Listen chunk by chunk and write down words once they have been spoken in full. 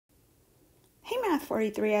Math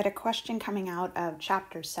 43, I had a question coming out of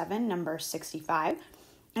Chapter 7, number 65.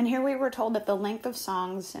 And here we were told that the length of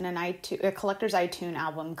songs in a collector's iTunes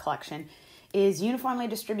album collection is uniformly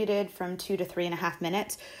distributed from 2 to 3.5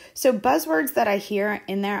 minutes. So buzzwords that I hear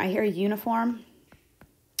in there, I hear uniform,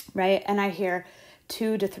 right? And I hear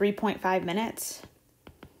 2 to 3.5 minutes.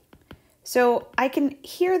 So I can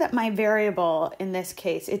hear that my variable in this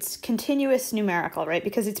case, it's continuous numerical, right?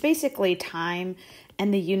 Because it's basically time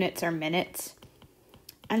and the units are minutes.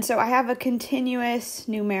 And so I have a continuous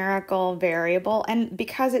numerical variable. And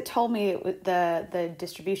because it told me the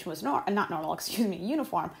distribution was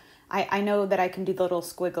uniform, I know that I can do the little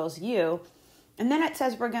squiggles U. And then it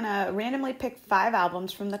says we're going to randomly pick 5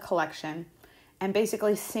 albums from the collection and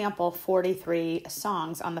basically sample 43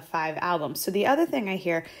 songs on the 5 albums. So the other thing I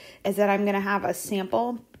hear is that I'm going to have a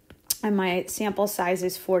sample, and my sample size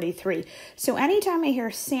is 43. So anytime I hear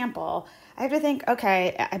sample, I have to think,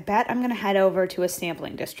 okay, I bet I'm going to head over to a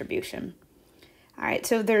sampling distribution. All right,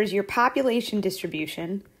 so there's your population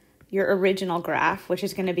distribution, your original graph, which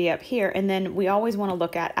is going to be up here, and then we always want to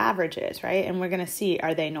look at averages, right? And we're going to see,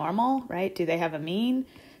 are they normal, right? Do they have a mean?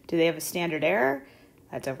 Do they have a standard error?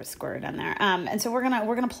 That's over squared on there. And so we're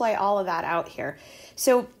gonna play all of that out here.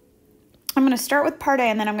 So I'm gonna start with part A,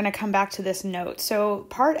 and then I'm gonna come back to this note. So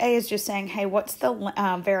part A is just saying, hey, what's the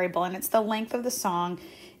variable? And it's the length of the song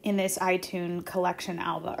in this iTunes collection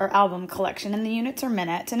album collection, and the units are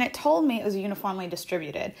minutes. And it told me it was uniformly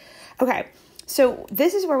distributed. Okay. So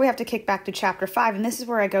this is where we have to kick back to chapter 5, and this is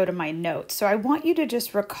where I go to my notes. So I want you to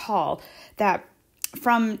just recall that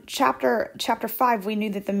from chapter 5, we knew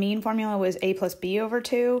that the mean formula was A plus B over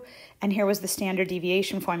 2, and here was the standard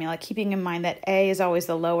deviation formula, keeping in mind that A is always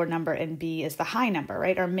the lower number and B is the high number,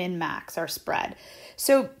 right? Our min-max, our spread.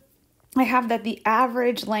 So I have that the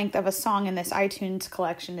average length of a song in this iTunes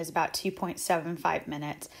collection is about 2.75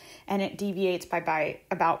 minutes, and it deviates by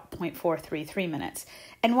about 0.433 minutes.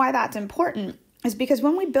 And why that's important is because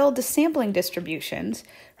when we build the sampling distributions,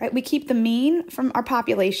 right, we keep the mean from our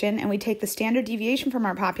population and we take the standard deviation from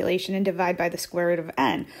our population and divide by the square root of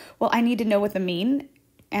n. Well, I need to know what the mean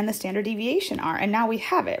and the standard deviation are. And now we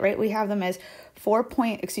have it, right? We have them as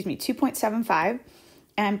 2.75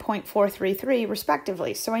 and 0.433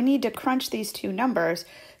 respectively. So I need to crunch these two numbers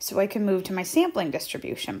so I can move to my sampling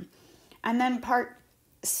distribution. And then part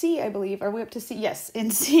C, I believe, are we up to C? Yes,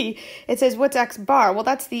 in C, it says, what's X bar? Well,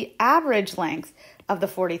 that's the average length of the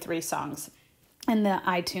 43 songs in the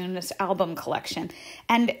iTunes album collection.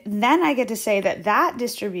 And then I get to say that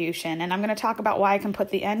distribution, and I'm going to talk about why I can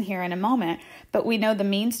put the N here in a moment, but we know the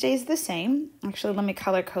mean stays the same. Actually, let me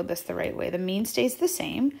color code this the right way. The mean stays the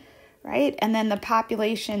same, right? And then the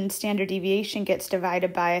population standard deviation gets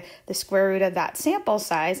divided by the square root of that sample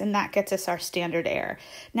size, and that gets us our standard error.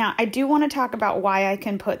 Now, I do want to talk about why I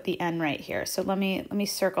can put the N right here. So let me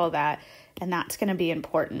circle that, and that's going to be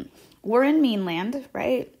important. We're in mean land,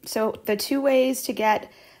 right? So the two ways to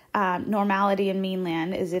get normality in mean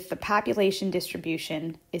land is if the population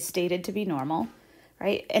distribution is stated to be normal,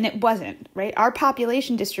 right? And it wasn't, right? Our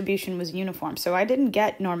population distribution was uniform, so I didn't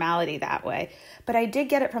get normality that way. But I did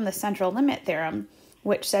get it from the central limit theorem,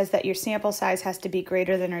 which says that your sample size has to be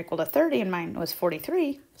greater than or equal to 30, and mine was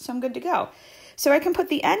 43, so I'm good to go. So I can put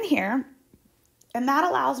the N here, and that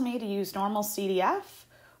allows me to use normal CDF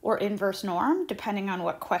or inverse norm, depending on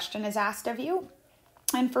what question is asked of you.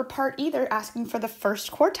 And for part E, they're asking for the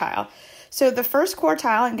first quartile. So the first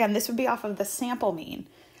quartile, again, this would be off of the sample mean.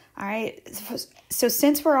 All right, so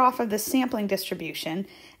since we're off of the sampling distribution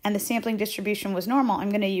and the sampling distribution was normal, I'm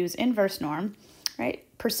going to use inverse norm, right?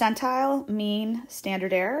 Percentile, mean,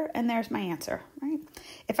 standard error, and there's my answer, right?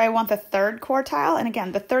 If I want the third quartile, and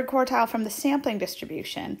again, the third quartile from the sampling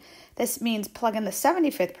distribution, this means plug in the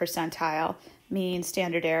 75th percentile, mean,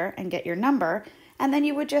 standard error, and get your number. And then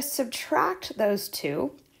you would just subtract those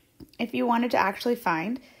two if you wanted to actually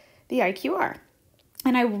find the IQR.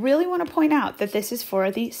 And I really want to point out that this is for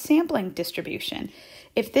the sampling distribution.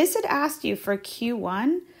 If this had asked you for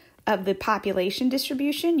Q1 of the population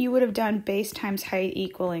distribution, you would have done base times height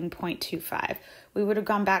equaling 0.25. We would have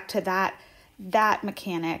gone back to that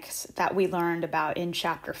mechanics that we learned about in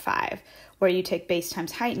chapter 5, where you take base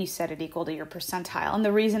times height and you set it equal to your percentile. And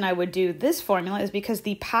the reason I would do this formula is because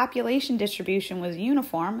the population distribution was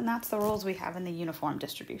uniform, and that's the rules we have in the uniform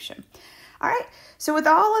distribution. All right, so with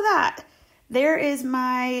all of that, there is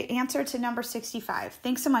my answer to number 65.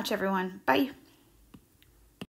 Thanks so much, everyone. Bye.